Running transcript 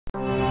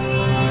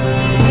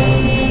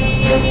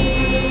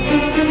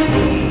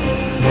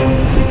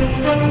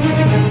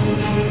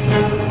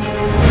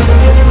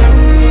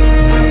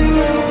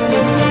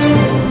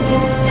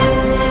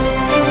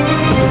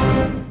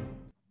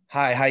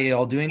how you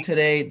all doing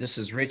today? This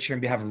is Rich here on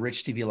behalf of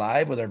Rich TV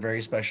Live with our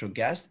very special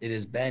guest. It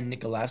is Ben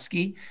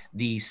Nikolaevsky,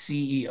 the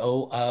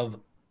CEO of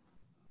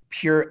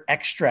Pure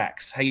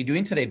Extracts. How you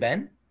doing today,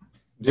 Ben?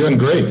 Doing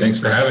great. Thanks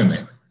for having me.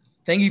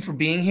 Thank you for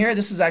being here.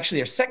 This is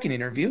actually our second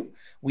interview.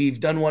 We've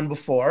done one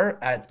before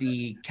at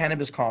the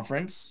cannabis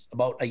conference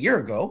about a year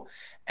ago,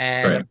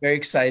 and I'm very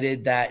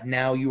excited that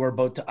now you are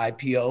about to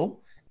IPO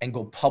and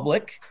go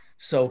public.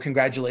 So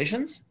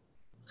congratulations.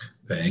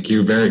 Thank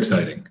you. Very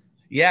exciting.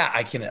 Yeah,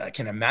 I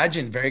can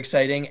imagine. Very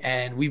exciting.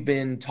 And we've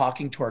been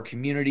talking to our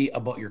community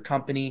about your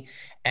company,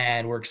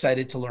 and we're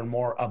excited to learn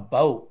more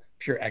about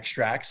Pure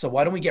Extracts. So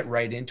why don't we get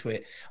right into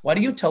it? Why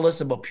don't you tell us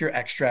about Pure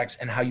Extracts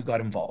and how you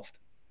got involved?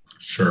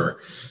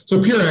 Sure.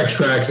 So Pure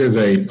Extracts is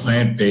a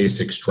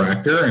plant-based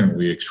extractor, and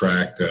we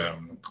extract a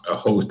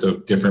host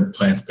of different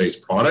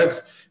plant-based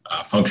products.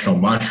 Functional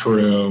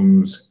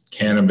mushrooms,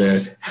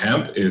 cannabis,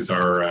 hemp is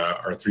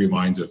our three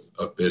lines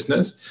of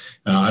business.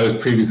 I was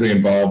previously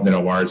involved in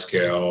a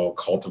large-scale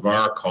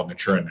cultivar called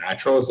Natura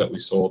Naturals that we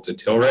sold to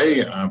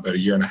Tilray about a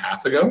year and a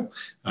half ago.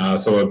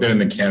 So I've been in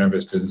the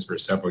cannabis business for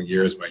several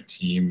years. My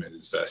team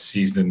is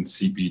seasoned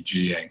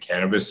CPG and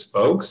cannabis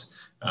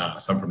folks,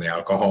 some from the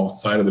alcohol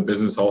side of the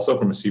business also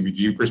from a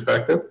CPG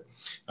perspective.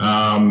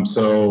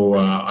 So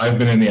I've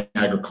been in the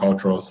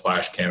agricultural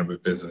 / cannabis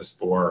business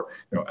for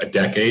a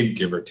decade,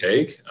 give or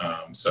take.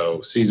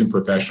 So seasoned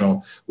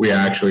professional. We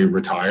actually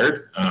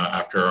retired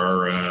after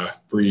our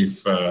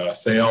brief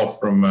sale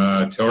from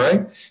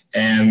Tilray.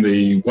 And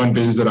the one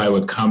business that I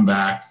would come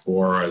back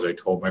for, as I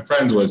told my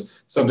friends,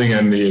 was something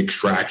in the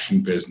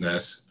extraction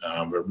business.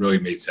 It really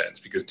made sense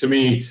because to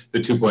me, the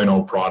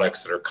 2.0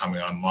 products that are coming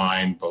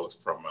online,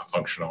 both from a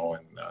functional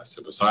and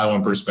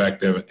psilocybin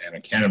perspective and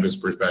a cannabis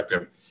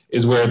perspective,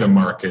 is where the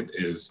market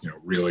is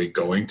really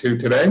going to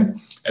today.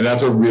 And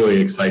that's what really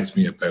excites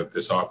me about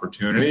this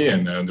opportunity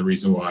and the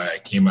reason why I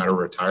came out of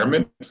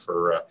retirement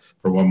for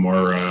one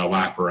more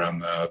lap around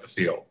the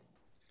field.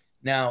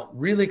 Now,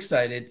 really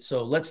excited.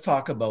 So let's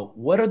talk about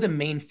what are the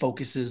main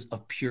focuses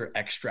of Pure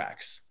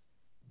Extracts?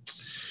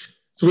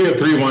 So we have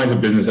three lines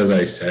of business, as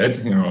I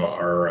said.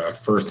 Our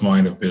first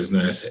line of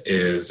business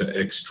is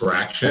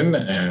extraction,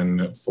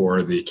 and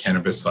for the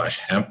cannabis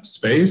 / hemp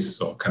space.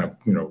 So I'll kind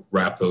of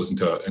wrap those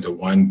into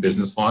one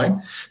business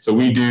line. So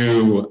we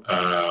do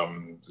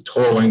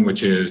tolling,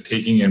 which is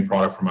taking in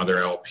product from other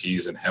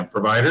LPs and hemp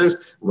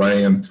providers,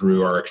 running them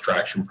through our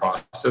extraction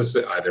process,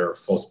 either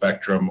full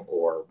spectrum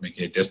or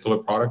making a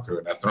distillate product through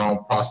an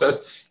ethanol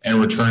process,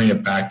 and returning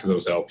it back to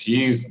those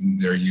LPs.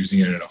 They're using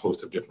it in a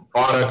host of different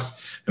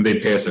products, and they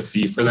pay us a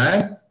fee for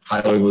that.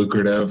 Highly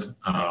lucrative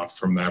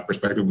from that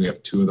perspective. We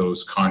have two of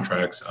those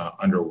contracts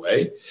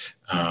underway.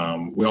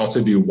 We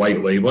also do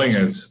white labeling,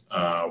 as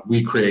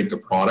we create the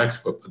products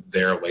but put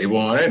their label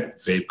on it,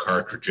 vape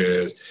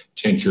cartridges,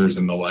 tinctures,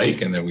 and the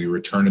like, and then we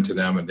return it to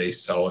them and they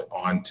sell it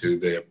on to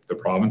the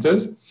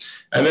provinces.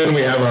 And then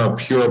we have our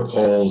Pure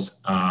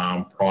Pulls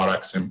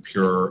products and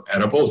Pure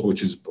Edibles,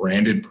 which is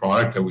branded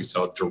product that we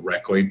sell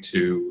directly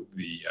to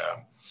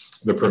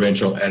the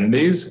provincial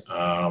entities,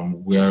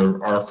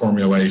 where our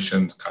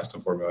formulations,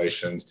 custom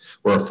formulations,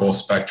 we're a full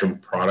spectrum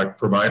product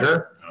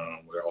provider.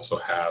 We also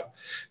have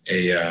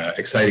a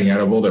exciting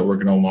edible that we're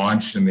going to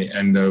launch in the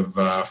end of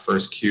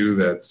first Q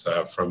that's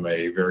from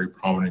a very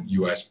prominent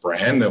US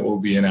brand that we'll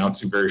be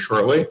announcing very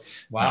shortly.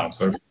 Wow.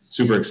 So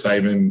super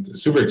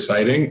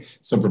exciting,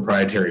 some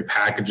proprietary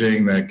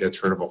packaging that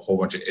gets rid of a whole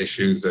bunch of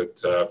issues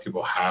that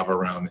people have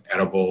around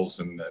edibles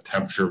and the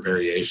temperature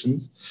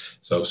variations.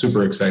 So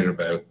super excited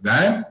about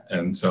that.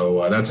 And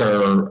so that's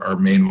our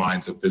main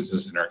lines of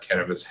business in our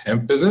cannabis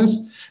hemp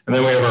business. And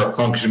then we have our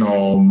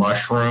functional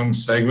mushroom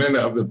segment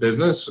of the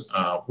business.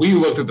 We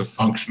looked at the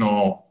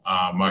functional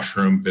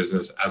mushroom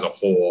business as a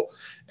whole,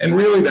 and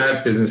really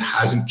that business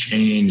hasn't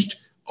changed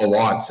a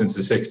lot since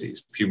the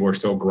 60s. People are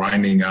still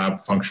grinding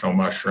up functional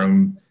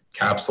mushroom,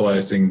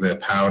 capsulizing the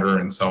powder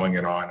and selling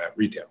it on at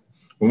retail.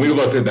 When we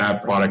looked at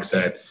that product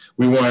set,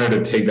 we wanted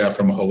to take that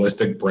from a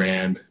holistic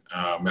brand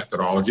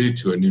methodology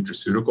to a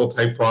nutraceutical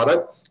type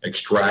product,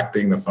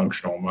 extracting the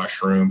functional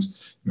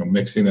mushrooms,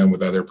 mixing them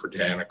with other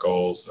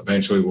botanicals.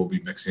 Eventually we'll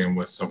be mixing them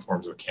with some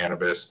forms of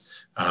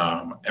cannabis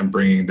and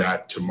bringing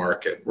that to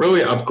market,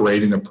 really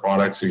upgrading the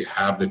product so you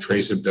have the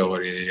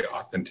traceability,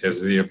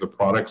 authenticity of the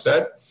product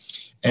set.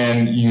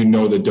 And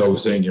the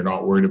dosing, you're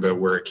not worried about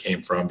where it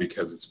came from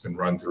because it's been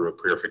run through a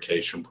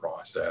purification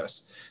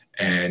process.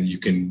 And you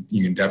can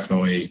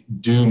definitely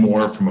do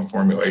more from a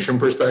formulation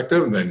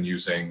perspective than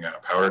using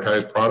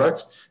powderized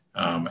products.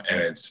 And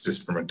it's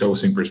just from a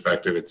dosing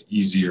perspective, it's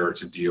easier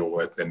to deal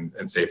with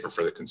and safer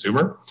for the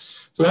consumer.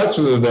 So that's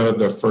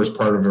the first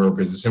part of our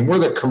business. And we're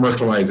the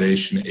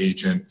commercialization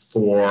agent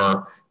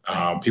for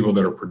people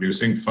that are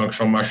producing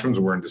functional mushrooms.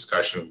 We're in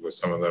discussion with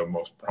some of the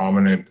most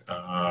prominent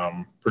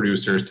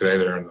producers today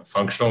that are in the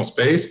functional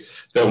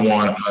space that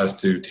want us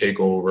to take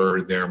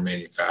over their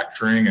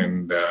manufacturing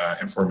and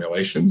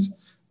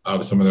formulations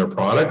of some of their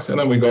products. And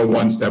then we go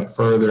one step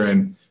further,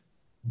 and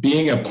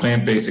being a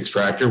plant-based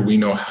extractor, we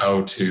know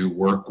how to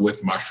work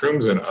with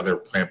mushrooms and other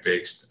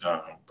plant-based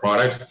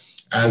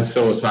products as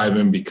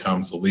psilocybin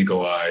becomes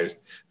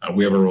legalized,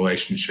 we have a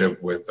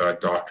relationship with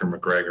Dr.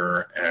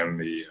 McGregor and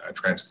the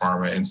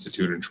Transpharma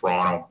Institute in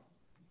Toronto.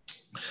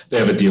 They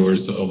have a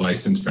dealer's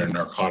license for a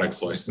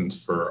narcotics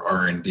license for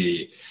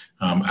R&D.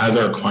 As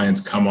our clients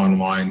come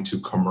online to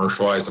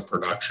commercialize the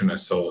production of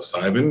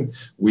psilocybin,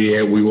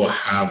 we will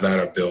have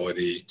that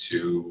ability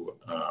to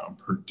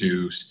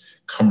produce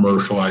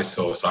commercialized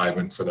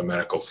psilocybin for the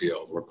medical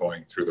field. We're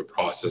going through the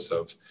process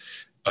of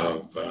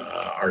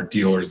our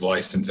dealer's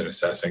license and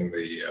assessing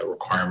the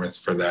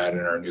requirements for that in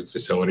our new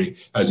facility.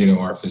 As you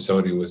know, our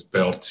facility was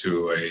built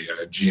to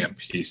a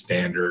GMP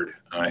standard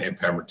in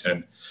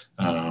Pemberton.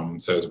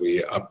 So as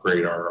we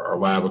upgrade our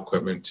lab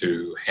equipment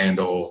to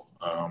handle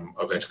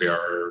eventually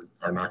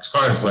our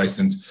narcotics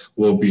license,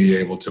 we'll be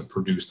able to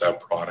produce that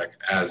product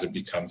as it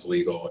becomes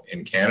legal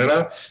in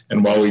Canada.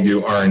 And while we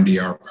do R&D,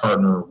 our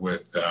partner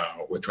with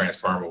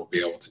Transpharma will be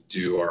able to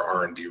do our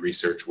R&D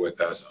research with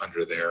us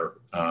under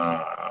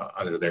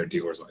their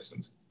dealer's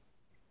license.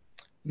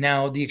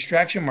 Now, the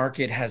extraction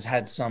market has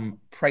had some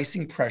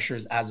pricing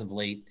pressures as of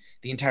late.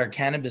 The entire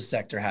cannabis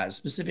sector has,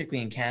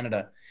 specifically in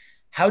Canada.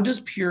 How does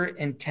Pure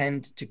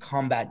intend to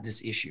combat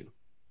this issue?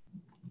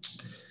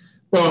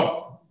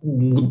 Well,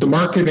 the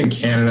market in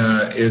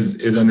Canada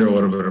is under a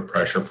little bit of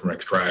pressure from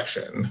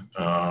extraction.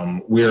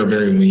 We are a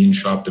very lean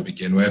shop to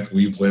begin with.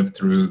 We've lived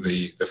through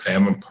the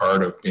famine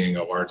part of being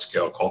a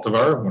large-scale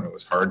cultivar when it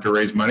was hard to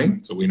raise money.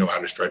 So we know how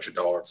to stretch a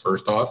dollar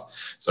first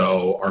off.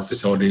 So our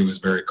facility was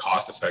very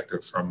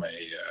cost-effective from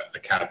a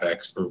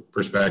CapEx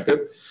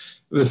perspective.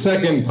 The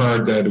second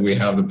part that we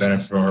have the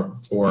benefit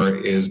for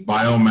is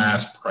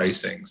biomass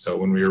pricing. So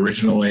when we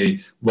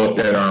originally looked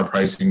at our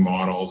pricing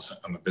models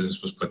and the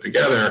business was put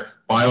together,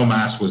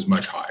 biomass was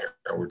much higher.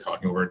 We're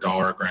talking over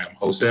 $1 a gram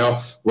wholesale.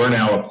 We're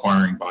now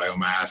acquiring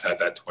biomass at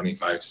that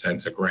 25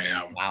 cents a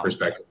gram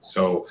perspective.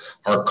 So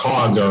our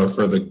COGS are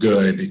for the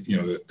good. You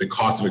know, the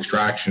cost of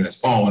extraction has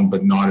fallen,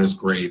 but not as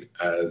great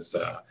as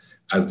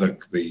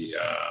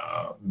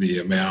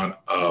the amount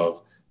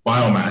of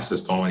biomass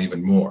has fallen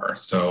even more.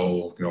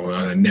 So, you know,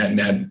 on a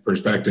net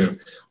perspective,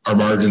 our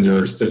margins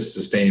are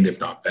sustained, if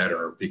not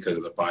better, because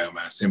of the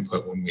biomass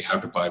input when we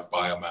have to buy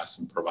biomass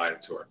and provide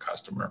it to our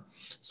customer.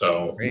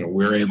 So, you know,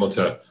 we're able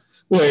to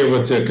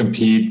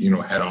compete, you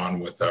know, head on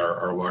with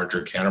our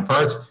larger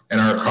counterparts,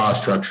 and our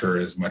cost structure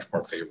is much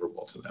more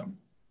favorable to them.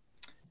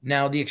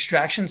 Now, the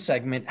extraction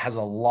segment has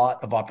a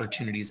lot of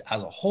opportunities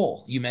as a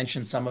whole. You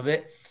mentioned some of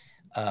it,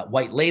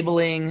 white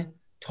labeling,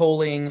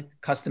 tolling,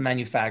 custom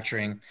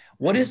manufacturing.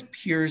 What is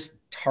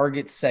Pure's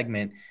target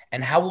segment,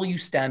 and how will you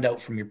stand out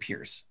from your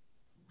peers?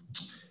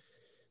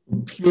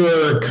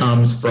 Pure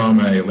comes from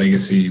a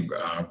legacy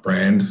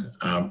brand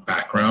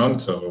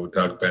background. So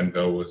Doug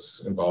Benville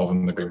was involved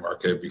in the green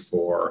market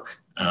before.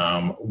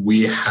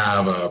 We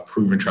have a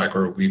proven track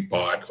record. We've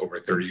bought over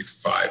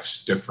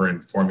 35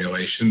 different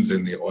formulations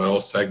in the oil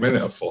segment,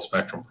 a full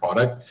spectrum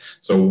product.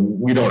 So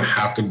we don't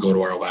have to go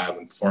to our lab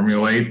and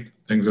formulate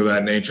things of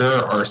that nature.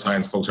 Our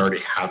science folks already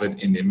have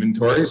it in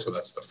inventory, so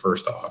that's the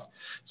first off.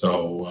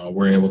 So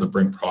we're able to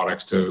bring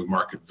products to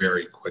market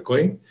very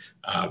quickly.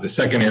 The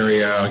second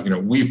area, you know,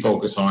 we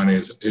focus on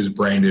is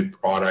branded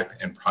product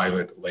and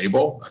private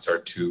label. That's our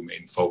two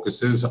main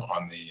focuses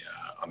on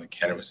the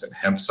cannabis and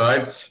hemp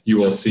side. You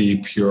will see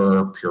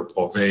Pure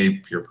Pro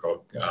Vape, Pure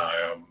Pro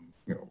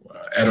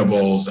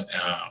edibles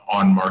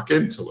on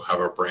market, so we'll have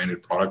our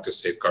branded product to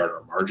safeguard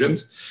our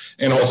margins,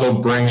 and also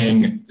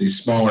bringing these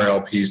smaller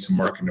LPs to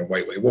market and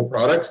white label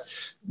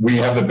products. We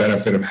have the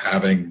benefit of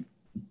having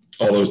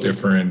all those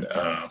different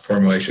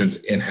formulations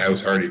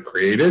in-house already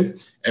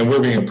created, and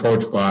we're being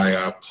approached by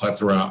a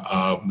plethora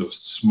of those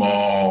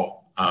small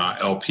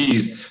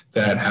LPs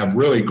that have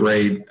really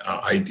great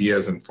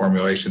ideas and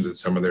formulations in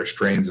some of their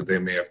strains that they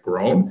may have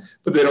grown,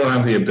 but they don't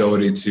have the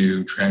ability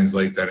to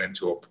translate that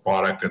into a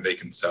product that they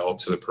can sell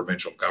to the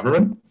provincial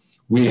government.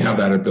 We have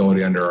that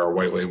ability under our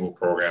white label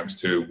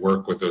programs to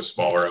work with those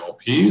smaller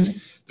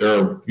LPs.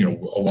 There are, you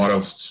know, a lot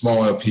of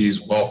small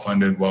LPs,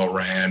 well-funded,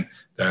 well-ran,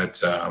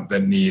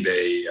 that need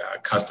a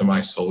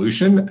customized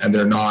solution, and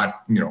they're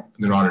not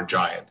a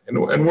giant, and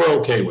we're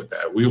okay with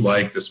that. We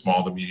like the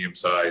small to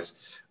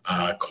medium-sized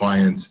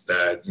clients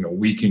that, you know,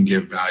 we can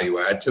give value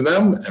add to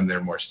them, and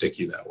they're more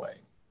sticky that way.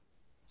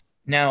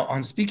 Now,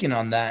 on speaking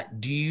on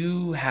that, do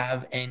you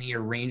have any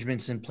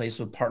arrangements in place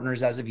with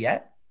partners as of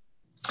yet?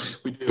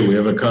 We do.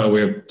 We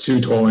have two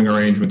tolling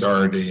arrangements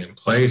already in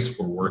place.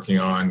 We're working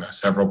on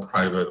several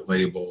private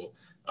label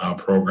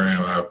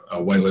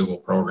white label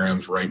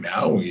programs right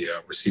now. We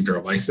received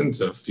our license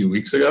a few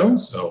weeks ago.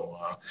 So,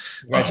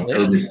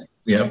 congratulations.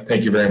 Yeah,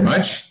 thank you very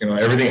much. You know,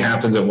 everything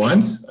happens at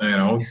once. You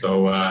know,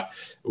 so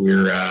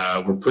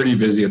we're pretty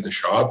busy at the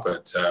shop,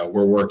 but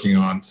we're working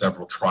on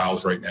several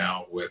trials right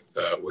now with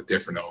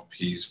different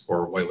LPs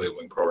for white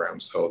labeling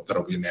programs. So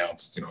that'll be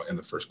announced, you know, in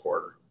the first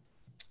quarter.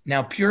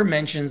 Now, Pure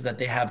mentions that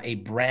they have a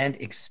brand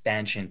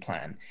expansion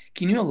plan.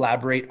 Can you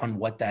elaborate on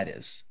what that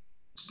is?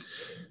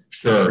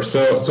 Sure.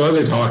 So as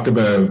I talked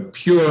about,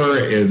 Pure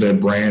is a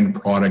brand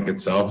product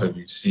itself. Have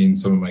you seen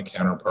some of my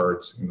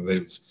counterparts? You know,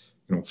 they've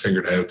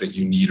figured out that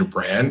you need a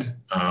brand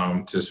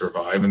to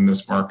survive in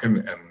this market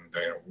and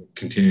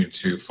continue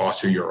to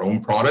foster your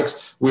own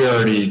products. We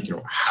already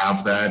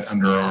have that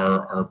under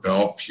our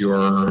belt.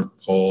 Pure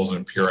Pulls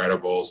and Pure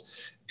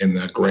Edibles in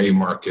the gray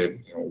market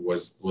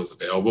was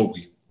available.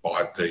 We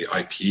bought the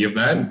IP of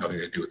that, nothing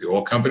to do with the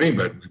oil company,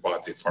 but we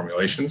bought the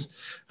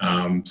formulations.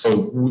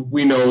 So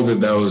we know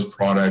that those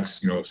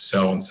products,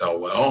 sell and sell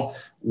well.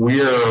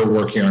 We are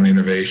working on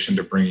innovation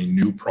to bringing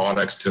new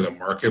products to the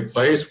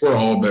marketplace. We're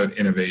all about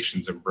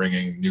innovations and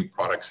bringing new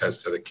product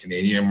sets to the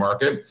Canadian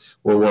market.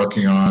 We're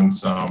working on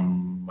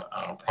some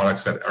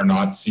products that are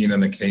not seen in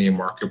the Canadian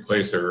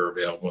marketplace that are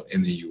available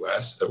in the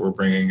US that we're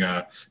bringing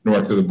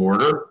north of the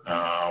border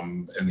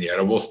in the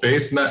edible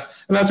space. And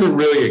that's what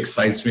really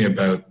excites me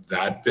about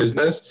that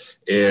business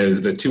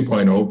is the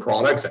 2.0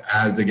 products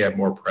as they get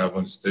more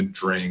prevalence, the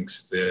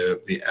drinks,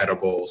 the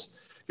edibles.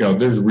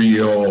 There's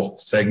real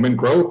segment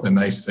growth. The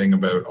nice thing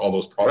about all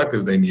those products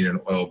is they need an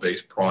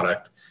oil-based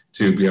product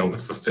to be able to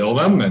fulfill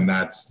them, and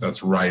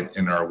that's right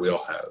in our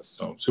wheelhouse.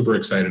 So I'm super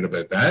excited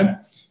about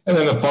that. And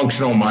then the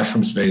functional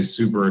mushroom space,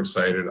 super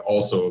excited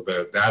also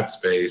about that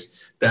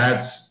space.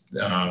 That's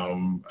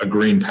a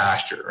green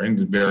pasture, right?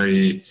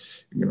 Very,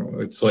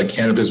 it's like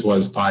cannabis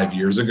was 5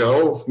 years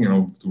ago.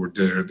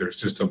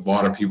 There's just a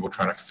lot of people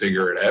trying to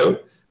figure it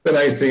out. The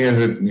nice thing is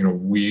that,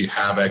 we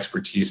have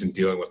expertise in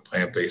dealing with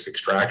plant-based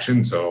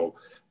extraction. So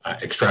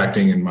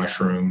extracting in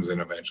mushrooms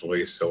and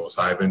eventually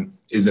psilocybin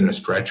isn't a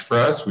stretch for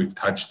us. We've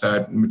touched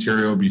that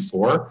material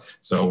before.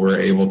 So we're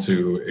able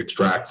to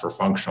extract for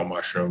functional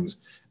mushrooms.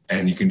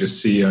 And you can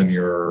just see on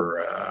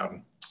your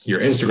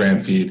Instagram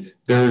feed,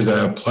 there's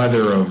a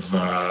plethora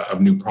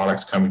of new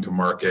products coming to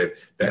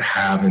market that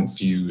have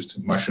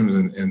infused mushrooms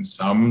in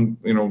some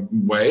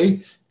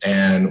way.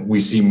 And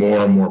we see more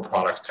and more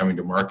products coming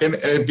to market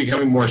and it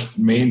becoming more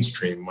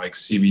mainstream like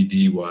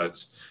CBD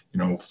was,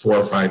 4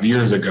 or 5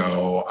 years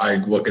ago. I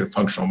look at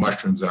functional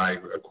mushrooms and I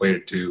equate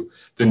it to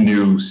the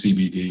new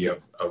CBD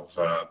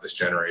of this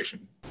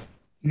generation.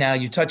 Now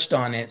you touched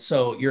on it.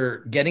 So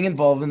you're getting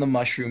involved in the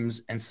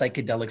mushrooms and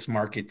psychedelics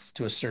markets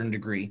to a certain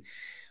degree.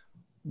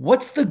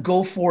 What's the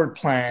go forward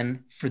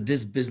plan for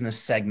this business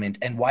segment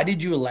and why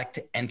did you elect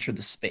to enter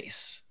the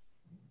space?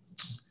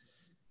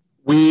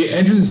 We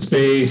entered the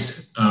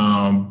space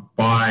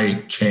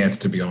by chance,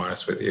 to be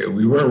honest with you.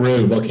 We weren't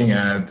really looking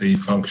at the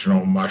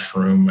functional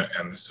mushroom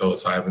and the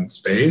psilocybin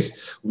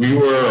space. We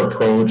were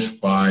approached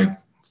by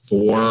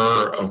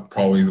 4 of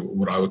probably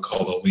what I would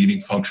call the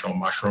leading functional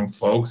mushroom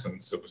folks and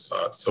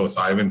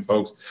psilocybin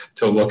folks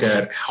to look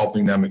at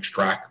helping them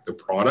extract the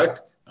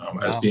product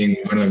as being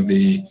one of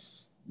the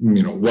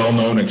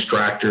well-known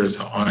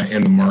extractors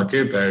in the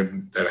market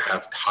that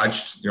have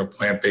touched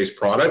plant-based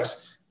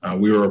products.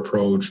 We were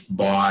approached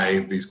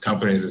by these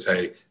companies to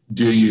say,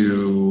 do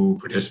you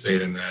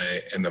participate in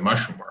the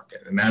mushroom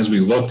market? And as we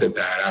looked at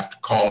that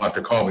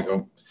after call, we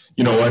go,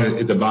 you know what,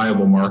 it's a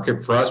viable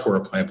market for us. We're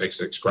a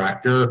plant-based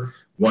extractor.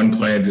 One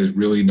plant is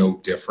really no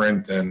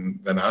different than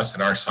us.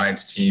 And our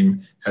science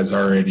team has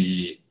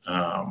already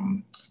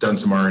done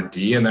some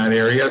R&D in that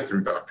area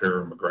through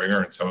Dr.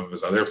 McGregor and some of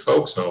his other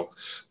folks. So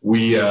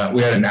we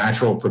had a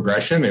natural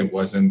progression. It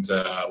wasn't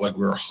like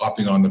we were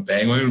hopping on the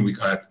bandwagon. We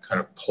got kind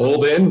of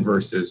pulled in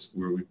versus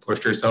where we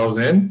pushed ourselves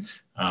in.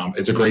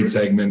 It's a great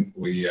segment.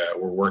 We're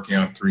working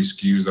on 3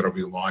 SKUs that'll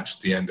be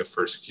launched the end of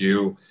first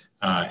SKU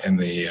in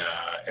the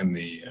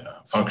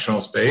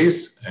functional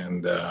space.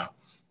 And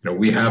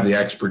we have the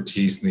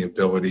expertise and the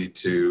ability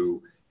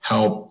to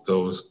help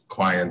those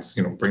clients,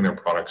 bring their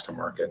products to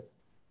market.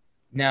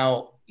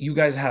 Now, you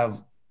guys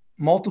have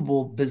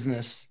multiple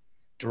business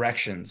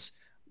directions.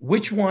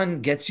 Which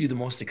one gets you the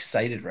most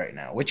excited right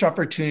now? Which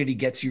opportunity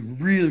gets you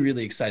really,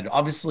 really excited?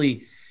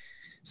 Obviously,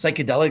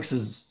 psychedelics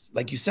is,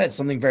 like you said,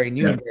 something very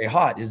new and very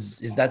hot.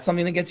 Is that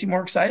something that gets you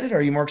more excited? Or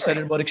are you more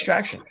excited about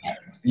extraction?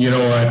 You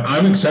know what?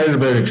 I'm excited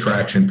about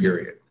extraction,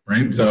 period.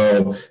 Right.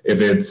 So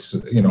if it's,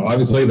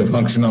 obviously the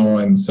functional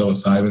and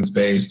psilocybin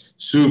space,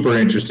 super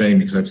interesting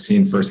because I've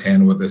seen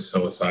firsthand what this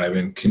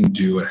psilocybin can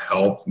do and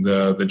help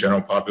the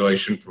general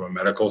population from a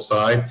medical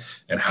side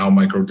and how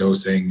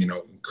microdosing,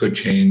 could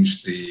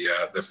change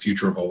the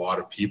future of a lot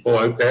of people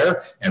out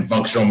there. And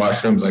functional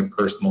mushrooms, I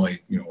personally,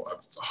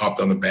 I've hopped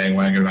on the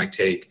bandwagon and I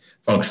take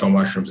functional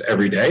mushrooms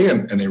every day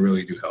and they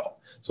really do help.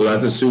 So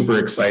that's a super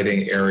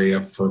exciting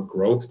area for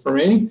growth for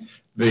me.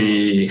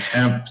 The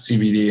hemp,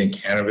 CBD, and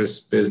cannabis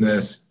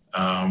business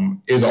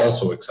is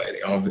also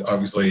exciting.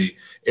 Obviously,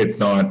 it's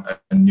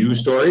not a new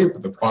story,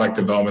 but the product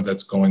development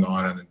that's going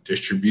on and the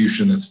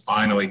distribution that's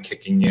finally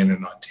kicking in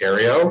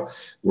Ontario,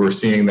 we're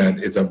seeing that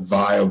it's a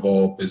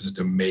viable business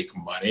to make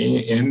money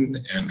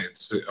in, and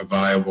it's a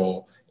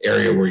viable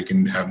area where you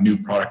can have new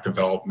product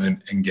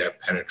development and get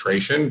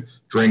penetration.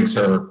 Drinks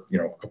are,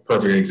 a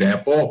perfect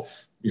example.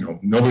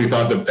 Nobody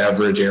thought the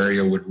beverage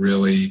area would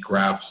really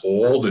grab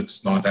hold.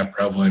 It's not that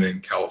prevalent in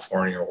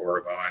California or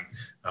Oregon,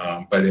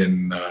 but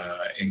in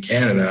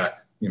Canada,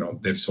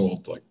 they've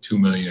sold like 2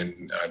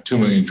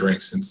 million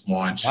drinks since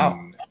launch.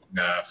 Wow.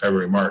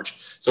 February, March.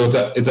 So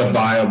it's a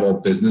viable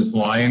business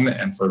line,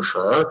 and for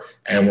sure.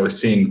 And we're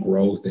seeing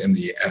growth in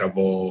the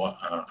edible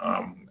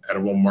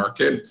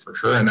market for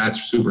sure, and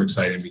that's super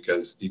exciting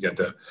because you get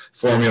to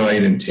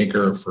formulate and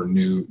tinker for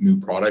new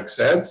product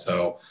sets.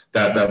 So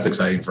that's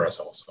exciting for us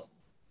also.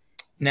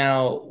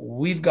 Now,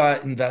 we've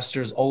got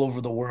investors all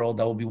over the world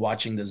that will be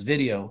watching this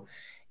video.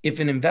 If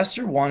an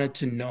investor wanted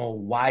to know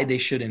why they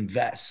should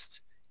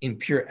invest in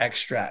Pure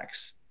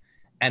Extracts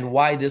and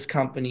why this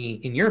company,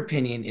 in your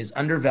opinion, is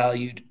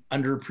undervalued,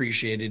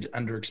 underappreciated,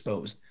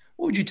 underexposed,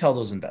 what would you tell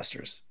those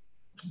investors?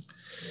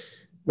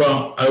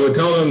 Well, I would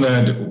tell them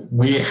that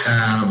we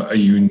have a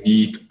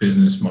unique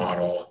business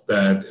model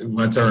that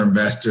lets our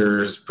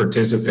investors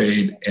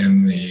participate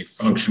in the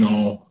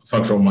functional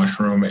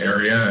mushroom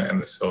area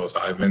and the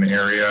psilocybin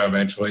area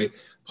eventually,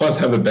 plus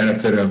have the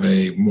benefit of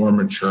a more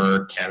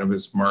mature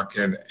cannabis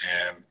market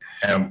and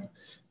hemp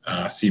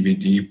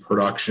CBD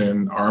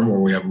production arm where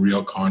we have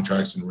real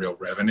contracts and real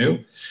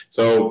revenue.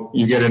 So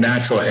you get a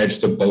natural hedge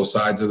to both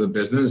sides of the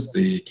business.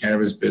 The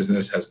cannabis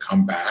business has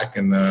come back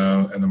in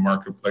the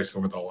marketplace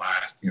over the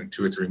last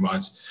 2 or 3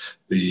 months.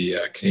 The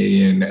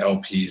Canadian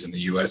LPs and the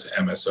US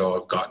MSO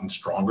have gotten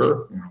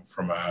stronger,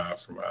 from a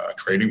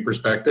trading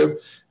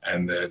perspective,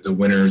 and the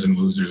winners and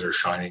losers are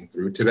shining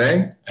through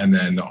today. And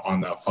then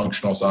on the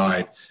functional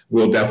side,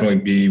 we'll definitely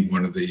be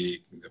one of the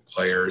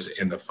players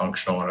in the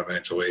functional and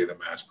eventually the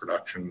mass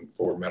production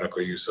for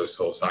medical use of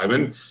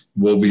psilocybin.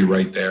 We'll be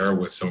right there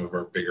with some of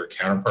our bigger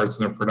counterparts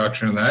in the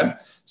production of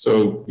that.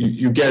 So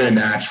you get a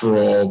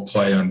natural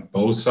play on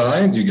both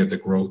sides. You get the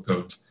growth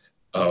of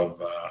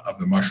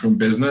the mushroom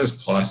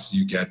business, plus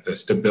you get the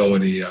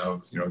stability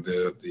of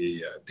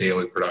the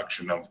daily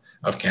production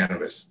of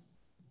cannabis.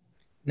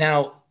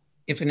 Now,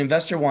 if an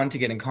investor wanted to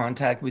get in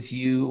contact with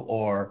you,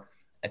 or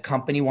a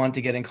company wanted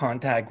to get in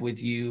contact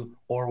with you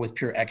or with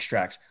Pure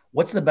Extracts,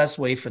 what's the best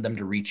way for them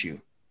to reach you?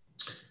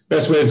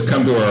 Best way is to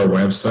come to our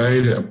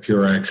website,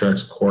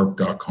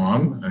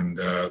 pureextractscorp.com, and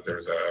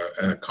there's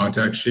a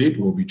contact sheet.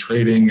 We'll be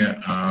trading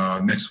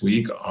next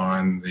week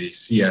on the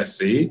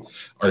CSE.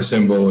 Our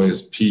symbol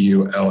is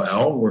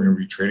PULL. We're going to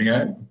be trading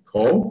at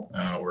Cole.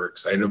 We're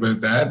excited about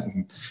that.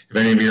 And if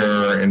any of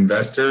your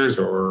investors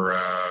or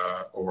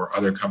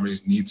other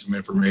companies need some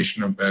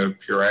information about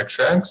Pure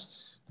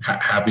Extracts,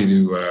 happy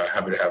to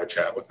have a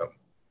chat with them.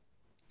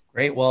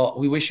 Great. Well,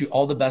 we wish you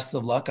all the best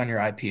of luck on your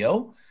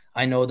IPO.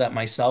 I know that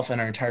myself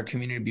and our entire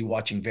community will be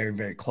watching very,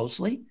 very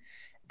closely.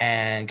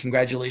 And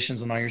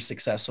congratulations on all your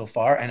success so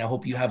far. And I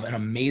hope you have an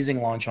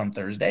amazing launch on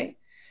Thursday.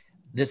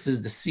 This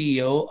is the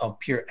CEO of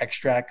Pure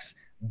Extracts,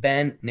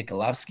 Ben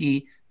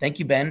Nikolaevsky. Thank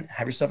you, Ben.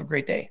 Have yourself a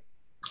great day.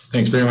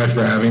 Thanks very much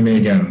for having me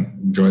again.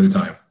 Enjoy the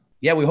time.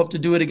 Yeah, we hope to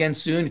do it again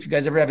soon. If you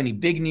guys ever have any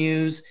big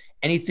news,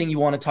 anything you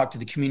want to talk to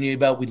the community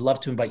about, we'd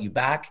love to invite you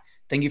back.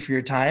 Thank you for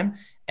your time,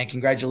 and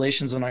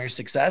congratulations on all your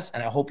success.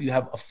 And I hope you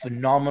have a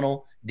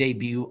phenomenal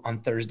debut on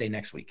Thursday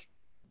next week.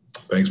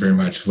 Thanks very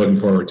much. Looking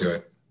forward to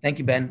it. Thank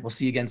you, Ben. We'll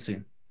see you again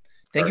soon.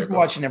 Thank you for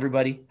watching,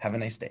 everybody. Have a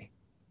nice day.